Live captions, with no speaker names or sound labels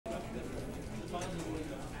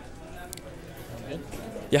Good?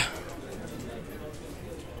 Yeah.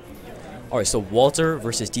 All right, so Walter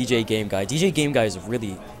versus DJGameGuy. DJGameGuy is a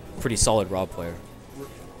really pretty solid R.O.B player.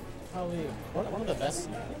 Probably one of the best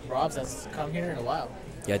R.O.Bs that's come here in a while.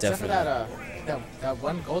 Yeah, definitely. Except for that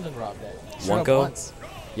one golden R.O.B that showed up Wonko? once.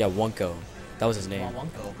 Yeah, Wonko. That was his name.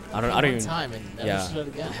 Wonko. I don't even. Time and never Yeah, showed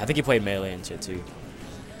again. I think he played melee and shit too.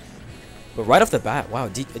 But right off the bat, wow,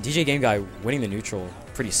 DJGameGuy winning the neutral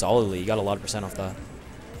pretty solidly. You got a lot of percent off that.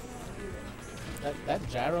 That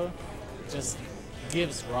gyro just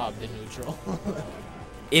gives R.O.B the neutral.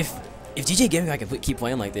 If DJGameGuy can keep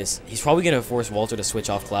playing like this, he's probably gonna force Walter to switch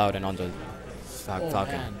off Cloud and onto Falcon.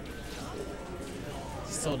 Man.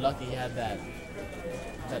 He's so lucky he had that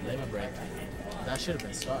limit break. That should have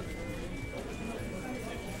been stuck.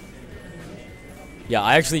 Yeah,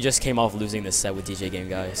 I actually just came off losing this set with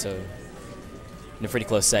DJGameGuy, so in a pretty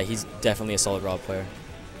close set. He's definitely a solid R.O.B player.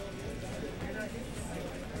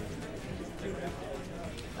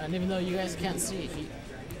 And even though you guys can't see,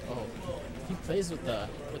 he plays with the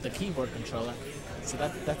keyboard controller, so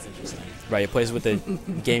that's interesting. Right, he plays with the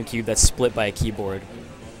GameCube that's split by a keyboard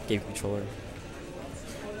game controller.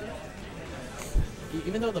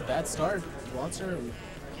 Even though the bad start, Walter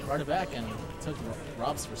brought it back and took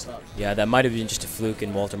R.O.Bs for stuff. Yeah, that might have been just a fluke,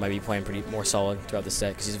 and Walter might be playing pretty more solid throughout the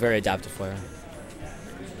set because he's a very adaptive player.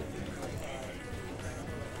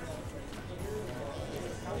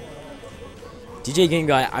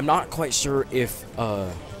 DJGameGuy, I'm not quite sure if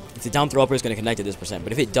the down throw upper is going to connect at this percent,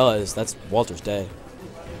 but if it does, that's Walter's dead.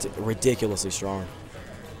 It's ridiculously strong.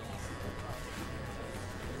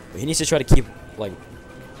 But he needs to try to keep, like,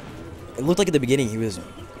 it looked like at the beginning he was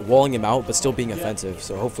walling him out, but still being offensive,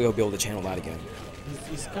 so hopefully he'll be able to channel that again.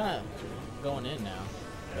 He's kind of going in now,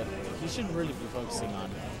 but he should really be focusing on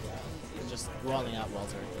just walling out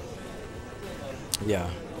Walter. Yeah.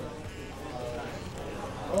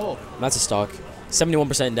 Oh, That's a stock.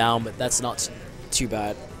 71% down, but that's not too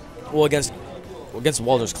bad. Well, against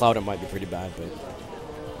Walter's Cloud, it might be pretty bad, but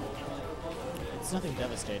it's nothing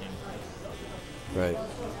devastating. right.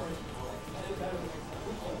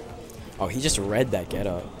 Oh, he just read that get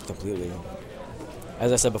up completely.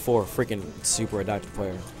 As I said before, freaking super adaptive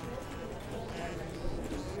player.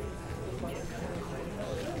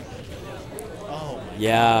 Oh my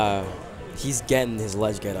Yeah, he's getting his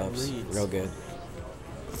ledge get ups Reads. real good.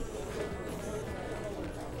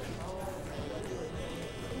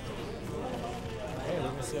 Hey, we're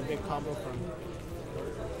gonna see a big combo from.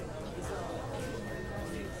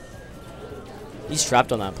 He's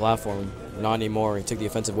trapped on that platform. Not anymore. He took the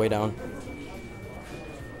offensive way down.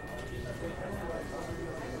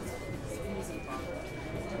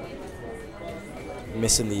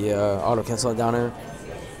 Missing the auto cancel down here.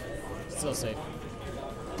 Still safe.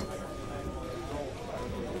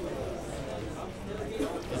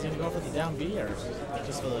 Is he gonna go for the down B or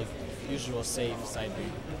just for the usual safe side B?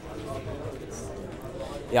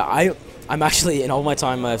 Yeah, I'm actually, in all my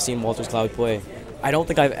time I've seen Walter's Cloud play, I don't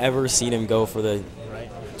think I've ever seen him go for the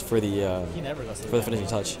He never goes for the finishing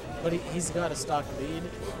touch. But he's got a stock lead.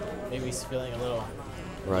 Maybe he's feeling a little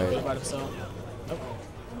good Right. about himself. Nope.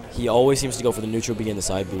 He always seems to go for the neutral B and the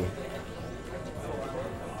side B.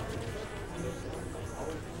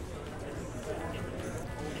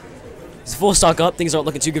 He's full stock up. Things aren't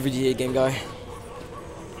looking too good for DJGameGuy.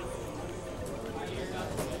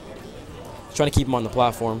 Trying to keep him on the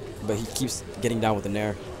platform, but he keeps getting down with the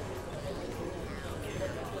nair.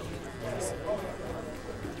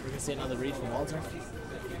 We're gonna see another read from Walter.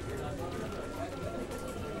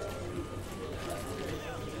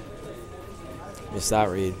 Missed that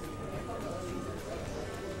read.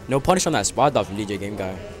 No punish on that spot dodge from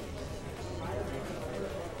DJGameGuy.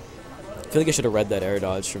 I feel like I should have read that air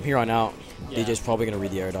dodge. From here on out, Yeah. DJ's probably going to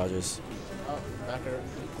read the air dodges. Oh, backer.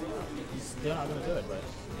 He's still not gonna do it, but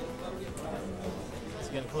he's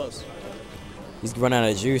getting close. He's run out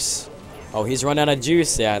of juice. Oh, he's run out of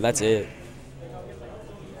juice. Yeah, that's it.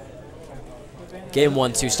 Game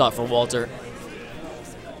 1, 2 stop for Walter.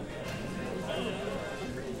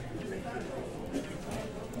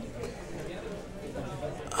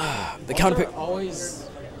 The counter pick. Always.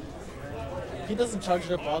 He doesn't charge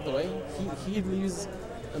it up all the way. He leaves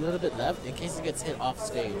a little bit left in case he gets hit off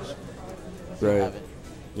stage. He'll Right. have it.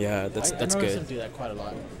 Yeah, that's I noticed good. him do that quite a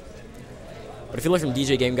lot. But if you look from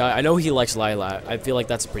DJGameGuy, I know he likes Lilat. I feel like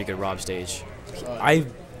that's a pretty good R.O.B stage. I've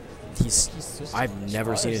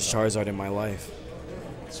never seen his Charizard in my life,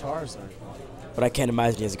 Charizard. but I can't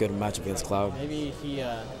imagine he has a good matchup against Cloud. Maybe he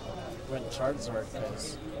went Charizard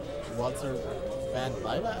because Walter banned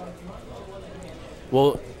Lilat.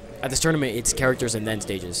 Well, at this tournament, it's characters and then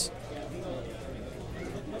stages.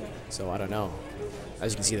 So I don't know.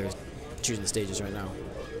 As you can see, they're choosing the stages right now.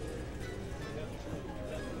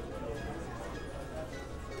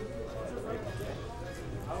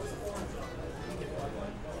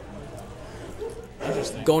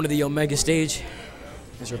 Going to the Omega stage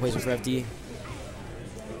as a replacement for FD.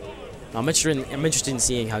 I'm interested in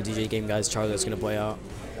seeing how DJGameGuy's Charizard is going to play out.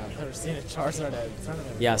 I've never seen a Charizard at front of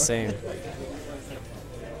him. Yeah, same.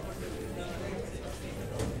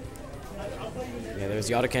 Yeah, there's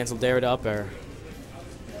the auto cancel there to up air.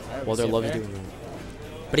 Walter loves doing that.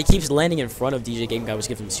 But he keeps landing in front of DJGameGuy, which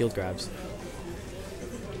gives him shield grabs.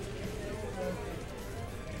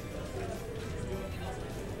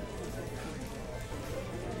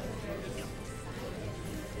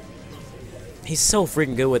 He's so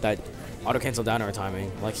freaking good with that auto cancel down air timing.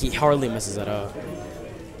 Like, he hardly messes that up.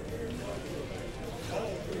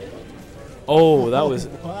 Oh, that was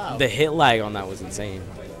Wow. the hit lag on that was insane.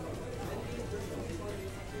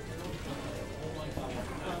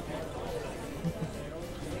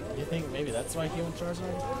 You think maybe that's why he went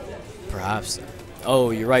Charizard? Perhaps.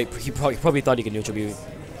 Oh, you're right. He probably thought he could neutral beat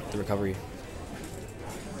the recovery.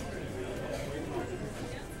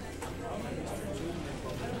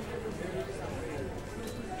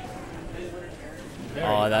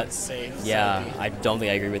 Oh, that's safe. yeah. I don't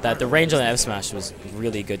think I agree with that. The range on the F smash was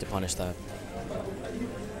really good to punish that.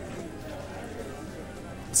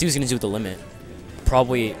 Let's see what he's gonna do with the limit.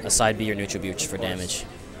 Probably a side B or neutral B for damage.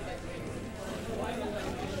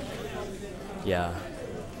 Yeah.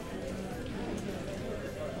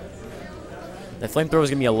 That flamethrower is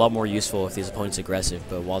gonna be a lot more useful if his opponent's aggressive,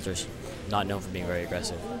 but Walter's not known for being very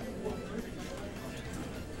aggressive.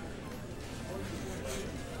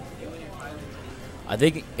 I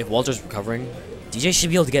think if Walter's recovering, DJ should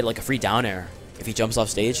be able to get like a free down air if he jumps off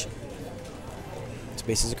stage.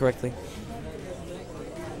 Spaces it correctly.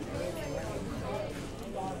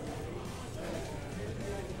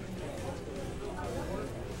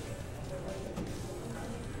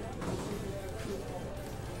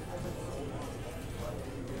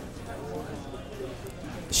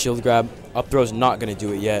 The shield grab, up throw's not gonna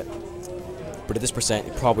do it yet, but at this percent,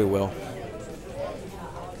 it probably will.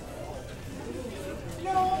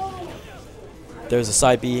 There's a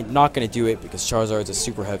side B, not going to do it because Charizard's is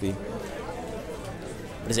super heavy.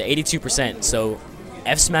 But it's at 82%, so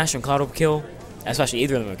F smash from Cloud will kill, F smash from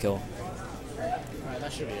either of them will kill. Alright,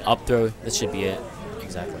 that should be it. Up throw, that should be it.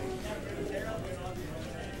 Exactly.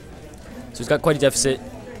 So he's got quite a deficit.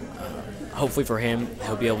 Hopefully for him,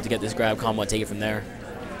 he'll be able to get this grab combo and take it from there.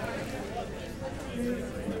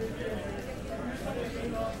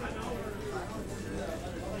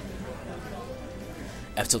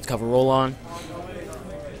 F tilt cover roll on.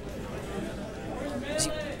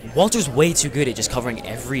 Walter's way too good at just covering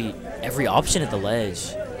every option at the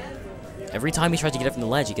ledge. Every time he tries to get it from the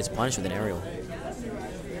ledge, he gets punished with an aerial.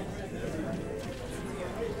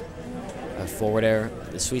 A forward air.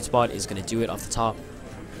 The sweet spot is going to do it off the top.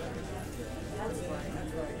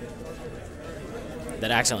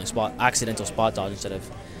 That accidental spot dodge instead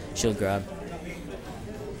of shield grab.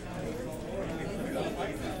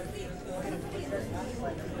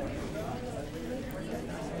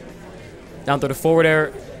 Down throw to forward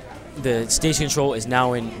air. The stage control is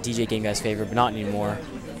now in DJGameGuy's favor, but not anymore.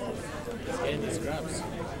 He's getting these grabs.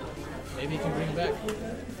 Maybe he can bring him back.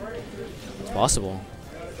 It's possible.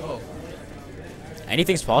 Oh.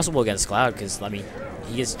 Anything's possible against Cloud, because, I mean,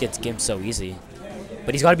 he just gets gimped so easy.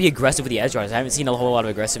 But he's got to be aggressive with the edge guards. I haven't seen a whole lot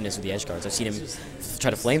of aggressiveness with the edge guards. I've seen him try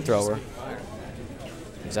to flamethrower.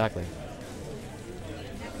 Exactly.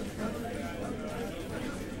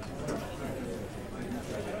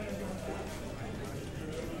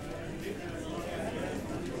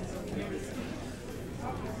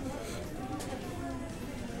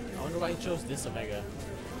 I wonder why he chose this Omega.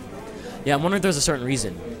 Yeah, I'm wondering if there's a certain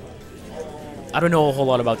reason. I don't know a whole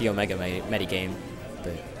lot about the Omega meta game,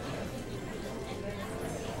 but...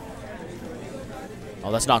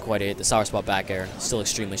 Oh, that's not quite it. The sour spot back air, still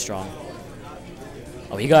extremely strong.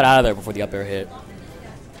 Oh, he got out of there before the up air hit.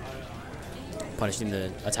 Punishing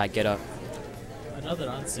the attack get up. Another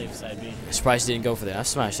unsafe side B. I'm surprised he didn't go for the F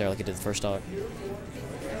smash there like he did the first stock.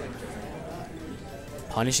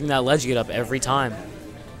 Punishing that ledge get up every time.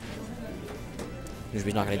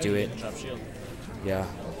 Usually not going to do it. Drop shield. Yeah.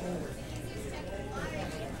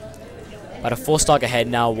 About a full stock ahead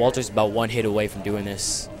now. Walter's about one hit away from doing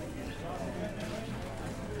this.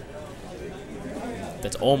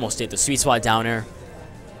 That's almost it. The sweet spot down air.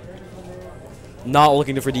 Not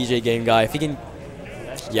looking for DJGameGuy. If he can...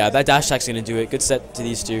 Yeah, that dash attack's going to do it. Good set to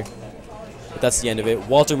these two. But that's the end of it.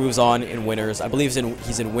 Walter moves on in winners. I believe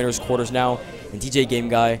he's in winners quarters now. And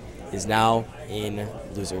DJGameGuy is now in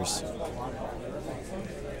losers.